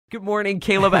Good morning,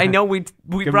 Caleb. I know we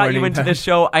brought you into Ben. the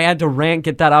show. I had to rant,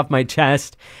 get that off my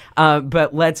chest.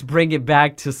 But let's bring it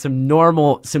back to some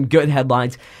good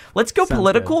headlines. Let's go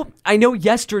political. Good. I know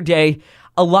yesterday,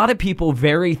 a lot of people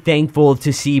very thankful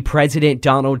to see President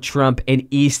Donald Trump in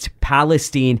East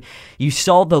Palestine. You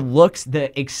saw the looks,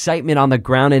 the excitement on the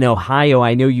ground in Ohio.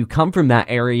 I know you come from that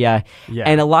area. Yeah.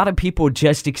 And a lot of people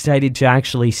just excited to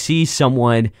actually see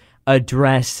someone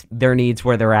address their needs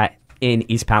where they're at in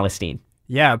East Palestine.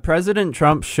 Yeah, President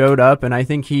Trump showed up, and I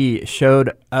think he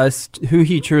showed us who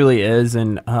he truly is.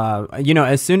 And,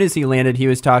 as soon as he landed, he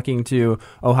was talking to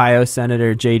Ohio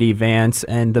Senator J.D. Vance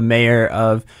and the mayor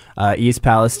of East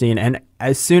Palestine. And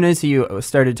as soon as he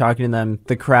started talking to them,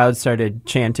 the crowd started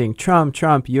chanting, "Trump,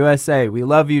 Trump, USA, we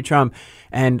love you, Trump."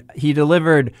 And he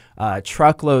delivered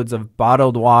truckloads of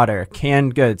bottled water,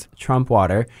 canned goods, Trump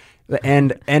water,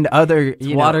 and other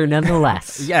water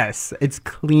nonetheless. Yes, it's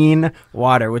clean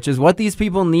water, which is what these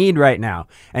people need right now,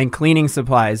 and cleaning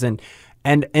supplies. And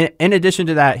in addition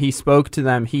to that, he spoke to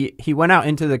them. He went out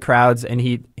into the crowds and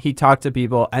he talked to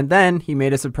people, and then he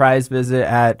made a surprise visit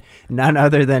at none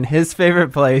other than his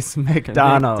favorite place,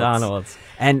 McDonald's.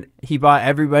 And he bought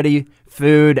everybody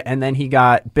food, and then he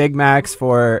got Big Macs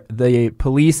for the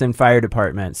police and fire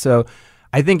department. So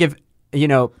I think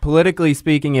politically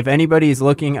speaking, if anybody's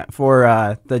looking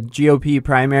for the GOP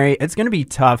primary, it's going to be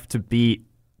tough to beat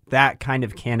that kind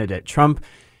of candidate. Trump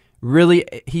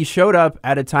he showed up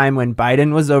at a time when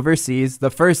Biden was overseas, the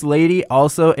first lady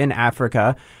also in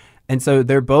Africa. And so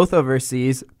they're both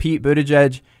overseas. Pete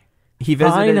Buttigieg, he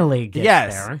visited. Finally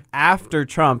gets there. After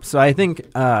Trump. So I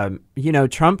think,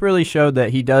 Trump really showed that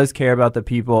he does care about the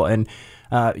people. And,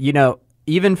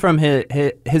 even from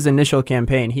his initial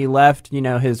campaign, he left,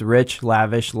 his rich,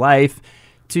 lavish life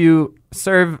to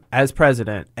serve as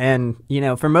president. And,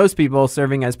 for most people,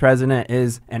 serving as president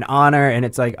is an honor. And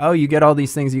it's like, oh, you get all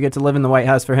these things. You get to live in the White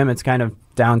House. For him, it's kind of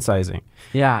downsizing.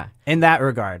 Yeah. In that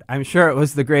regard. I'm sure it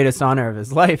was the greatest honor of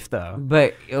his life, though.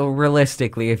 But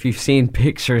realistically, if you've seen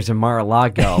pictures of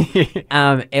Mar-a-Lago,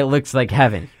 it looks like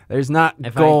heaven. There's not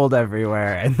gold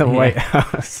everywhere in the White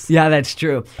House. Yeah, that's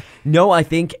true. No, I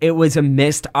think it was a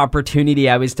missed opportunity.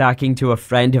 I was talking to a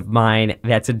friend of mine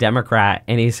that's a Democrat,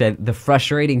 and he said the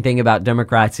frustrating thing about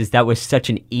Democrats is that was such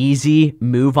an easy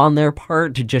move on their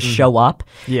part to just show up,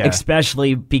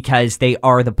 especially because they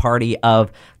are the party of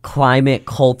climate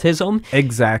cultism.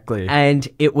 Exactly. And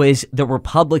it was the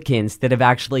Republicans that have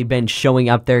actually been showing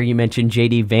up there. You mentioned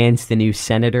J.D. Vance, the new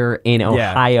senator in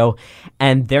Ohio,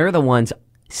 and they're the ones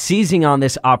seizing on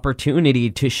this opportunity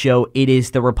to show it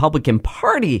is the Republican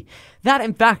Party that,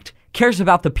 in fact, cares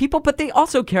about the people, but they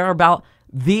also care about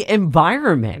the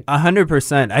environment.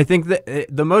 100%. I think that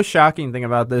the most shocking thing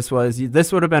about this was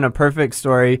this would have been a perfect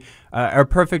story, or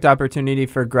perfect opportunity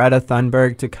for Greta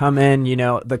Thunberg to come in,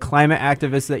 the climate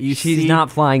activist that you see. She's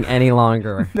not flying any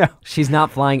longer. No. She's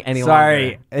not flying any longer.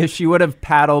 Sorry. If she would have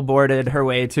paddle boarded her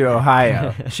way to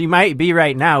Ohio. She might be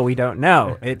right now. We don't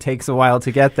know. It takes a while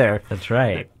to get there. That's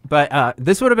right. But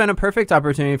this would have been a perfect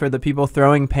opportunity for the people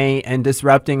throwing paint and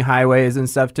disrupting highways and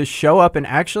stuff to show up and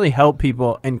actually help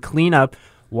people and clean up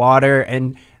water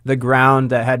and the ground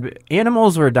that had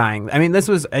animals were dying. I mean, this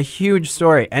was a huge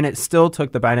story, and it still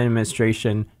took the Biden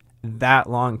administration that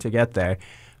long to get there.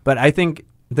 But I think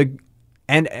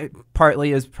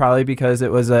partly is probably because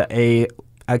it was a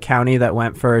county that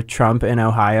went for Trump in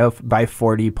Ohio by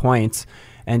 40 points.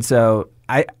 And so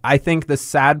I think the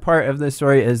sad part of this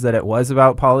story is that it was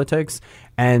about politics.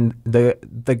 And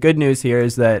the good news here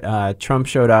is that Trump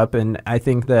showed up. And I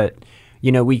think that,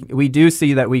 we do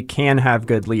see that we can have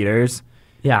good leaders.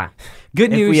 Yeah. Good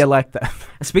news. If we elect them.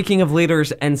 Speaking of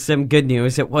leaders and some good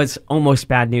news, it was almost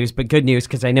bad news, but good news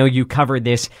because I know you covered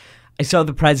this. I saw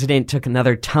the president took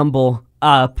another tumble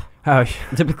up. Oh,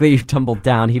 Typically, you tumbled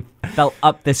down. He fell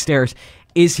up the stairs.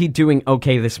 Is he doing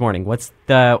okay this morning? What's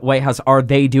the White House? Are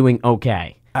they doing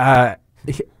okay?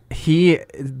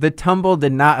 The tumble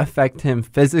did not affect him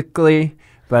physically,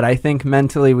 but I think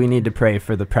mentally we need to pray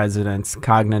for the president's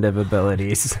cognitive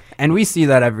abilities. And we see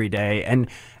that every day. And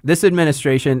this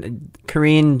administration,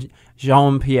 Karine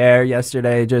Jean-Pierre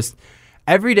yesterday, just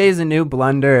every day is a new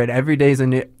blunder and every day is a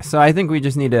new. So I think we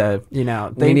just need to,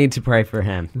 we need to pray for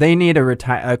him. They need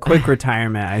a quick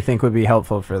retirement, I think would be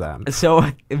helpful for them. So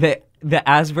the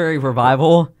Asbury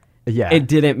Revival, yeah, it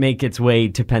didn't make its way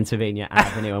to Pennsylvania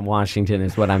Avenue in Washington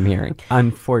is what I'm hearing.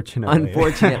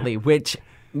 Unfortunately, which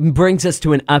brings us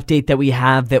to an update that we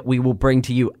have that we will bring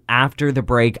to you after the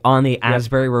break on the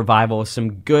Asbury Revival.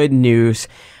 Some good news,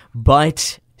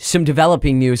 but some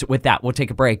developing news with that. We'll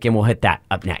take a break and we'll hit that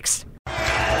up next.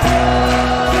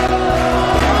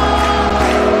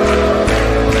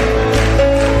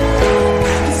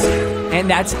 And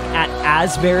that's at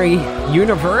Asbury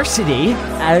University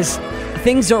as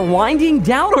things are winding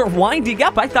down or winding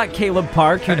up. I thought Caleb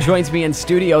Park, who joins me in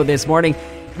studio this morning,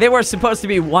 they were supposed to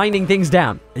be winding things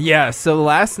down. Yeah, so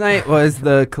last night was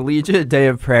the Collegiate Day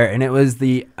of Prayer, and it was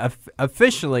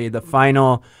officially the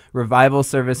final revival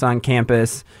service on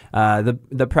campus.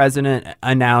 The president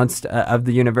announced of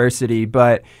the university,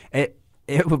 but it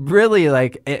really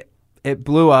it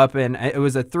blew up, and it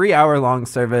was a 3-hour long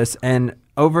service, and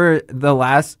over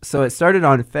the so it started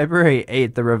on February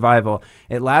 8th, the revival.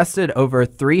 It lasted over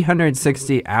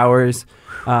 360 hours.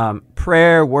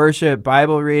 Prayer, worship,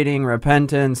 Bible reading,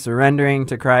 repentance, surrendering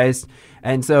to Christ.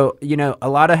 And so, a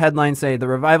lot of headlines say the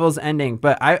revival's ending,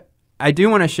 but I do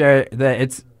want to share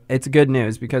that it's good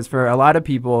news, because for a lot of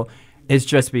people, it's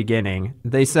just beginning.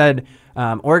 They said,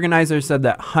 organizers said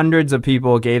that hundreds of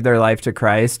people gave their life to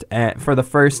Christ for the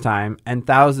first time, and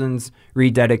thousands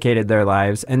rededicated their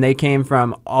lives. And they came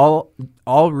from all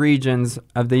regions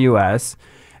of the U.S.,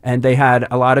 and they had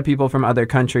a lot of people from other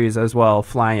countries as well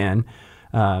fly in.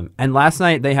 And last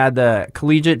night they had the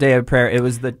Collegiate Day of Prayer. It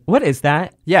was What is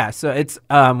that? Yeah, so it's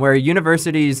where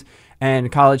universities and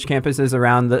college campuses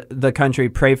around the country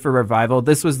pray for revival.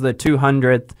 This was the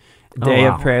 200th day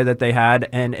of prayer that they had,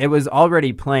 and it was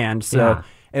already planned. So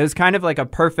it was kind of like a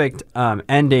perfect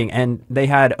ending, and they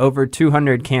had over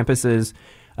 200 campuses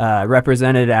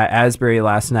represented at Asbury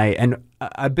last night. And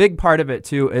a big part of it,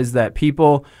 too, is that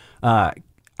people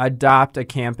adopt a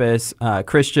campus,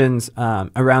 Christians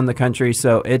around the country.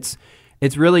 So it's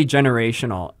really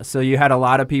generational. So you had a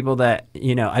lot of people that,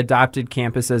 adopted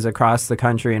campuses across the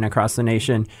country and across the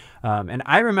nation. And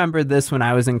I remember this when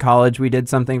I was in college. We did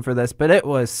something for this, but it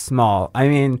was small. I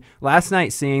mean, last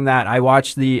night seeing that, I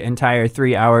watched the entire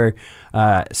 3-hour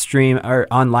stream or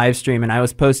on live stream, and I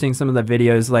was posting some of the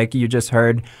videos like you just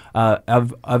heard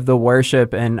of the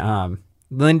worship. And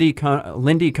Lindy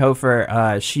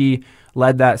Kofer, she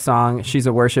led that song. She's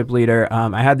a worship leader.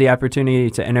 I had the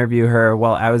opportunity to interview her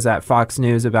while I was at Fox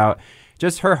News about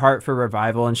just her heart for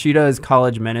revival, and she does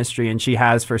college ministry, and she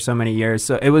has for so many years.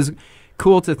 So it was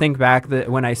cool to think back that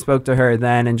when I spoke to her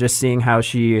then, and just seeing how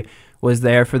she was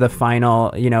there for the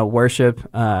final, worship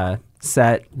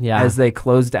set as they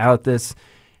closed out this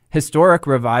historic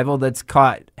revival that's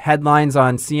caught headlines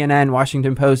on CNN,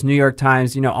 Washington Post, New York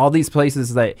Times, all these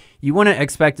places that you wouldn't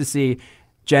expect to see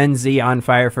Gen Z on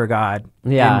fire for God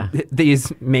in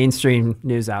these mainstream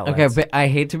news outlets. Okay, but I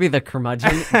hate to be the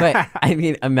curmudgeon, but I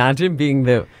mean, imagine being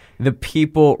the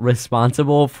people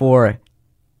responsible for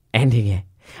ending it.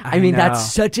 I mean,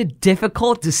 that's such a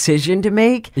difficult decision to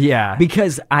make. Yeah.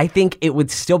 Because I think it would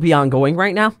still be ongoing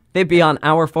right now. They'd be on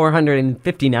hour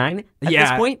 459 at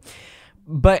this point.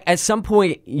 But at some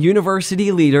point,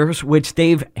 university leaders, which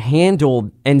they've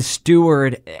handled and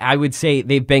steward, I would say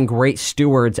they've been great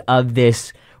stewards of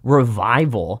this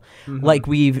revival like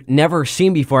we've never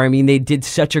seen before. I mean, they did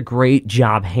such a great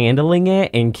job handling it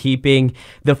and keeping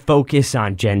the focus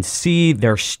on Gen Z,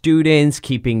 their students,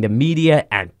 keeping the media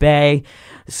at bay.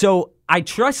 So I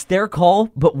trust their call,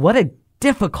 but what a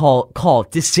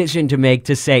difficult decision to make,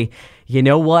 to say, you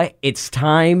know what, it's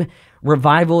time.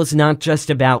 Revival is not just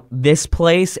about this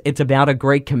place. It's about a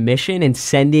great commission and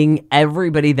sending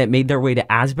everybody that made their way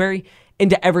to Asbury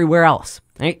into everywhere else.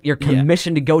 Right? You're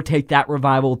commissioned to go take that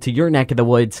revival to your neck of the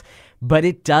woods. But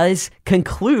it does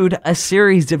conclude a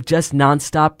series of just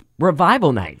nonstop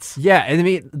revival nights. Yeah, I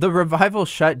mean, the revival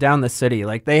shut down the city.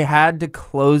 Like, they had to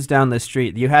close down the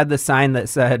street. You had the sign that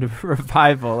said,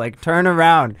 revival, like, turn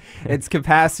around. It's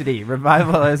capacity.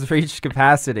 Revival has reached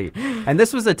capacity. And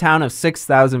this was a town of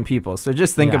 6,000 people. So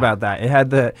just think about that. It had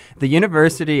the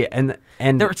university and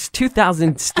there was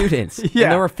 2,000 students. And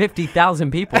there were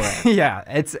 50,000 people there.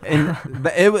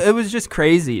 It was just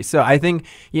crazy. So I think,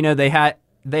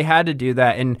 they had to do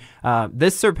that. And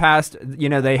this surpassed,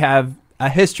 they have a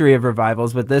history of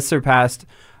revivals, but this surpassed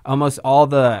almost all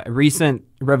the recent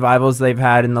revivals they've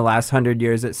had in the last 100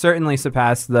 years. It certainly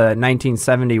surpassed the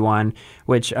 1971,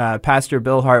 which Pastor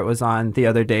Bill Hart was on the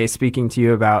other day speaking to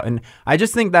you about. And I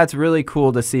just think that's really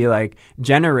cool to see, like,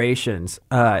 generations.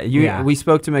 We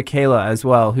spoke to Michaela as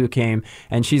well, who came,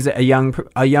 and she's a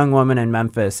young woman in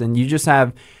Memphis. And you just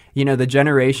have, the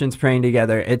generations praying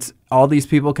together. It's all these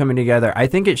people coming together. I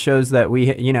think it shows that we,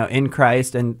 in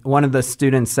Christ, and one of the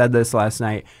students said this last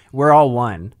night, we're all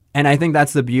one. And I think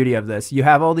that's the beauty of this. You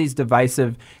have all these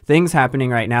divisive things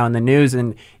happening right now in the news,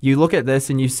 and you look at this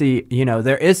and you see,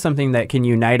 there is something that can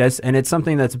unite us, and it's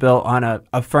something that's built on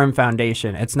a firm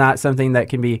foundation. It's not something that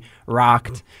can be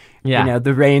rocked Yeah.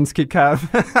 The rains could come.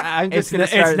 I'm just going to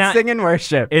start singing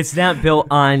worship. It's not built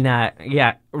on,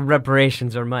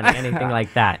 reparations or money, anything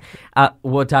like that.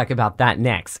 We'll talk about that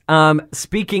next.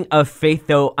 Speaking of faith,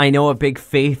 though, I know a big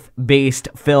faith-based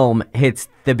film hits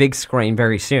the big screen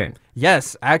very soon.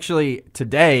 Yes, actually,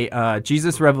 today,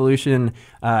 Jesus Revolution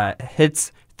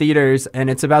hits theaters, and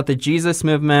it's about the Jesus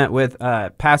movement with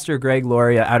Pastor Greg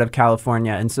Lauria out of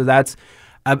California. And so that's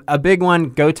a big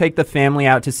one. Go take the family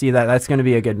out to see that. That's going to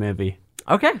be a good movie.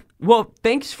 Okay. Well,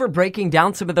 thanks for breaking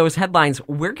down some of those headlines.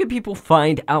 Where can people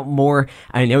find out more?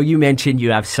 I know you mentioned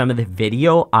you have some of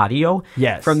the audio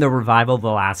from the revival the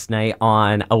last night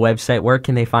on a website. Where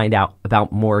can they find out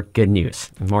about more good news,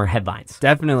 more headlines?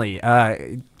 Definitely.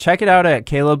 Check it out at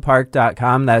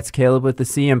calebpark.com. That's Caleb with the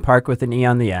C and Park with an E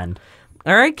on the end.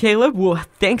 All right, Caleb. Well,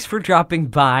 thanks for dropping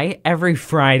by every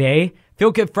Friday.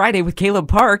 Feel Good Friday with Caleb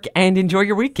Park, and enjoy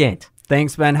your weekend.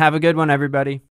 Thanks, Ben. Have a good one, everybody.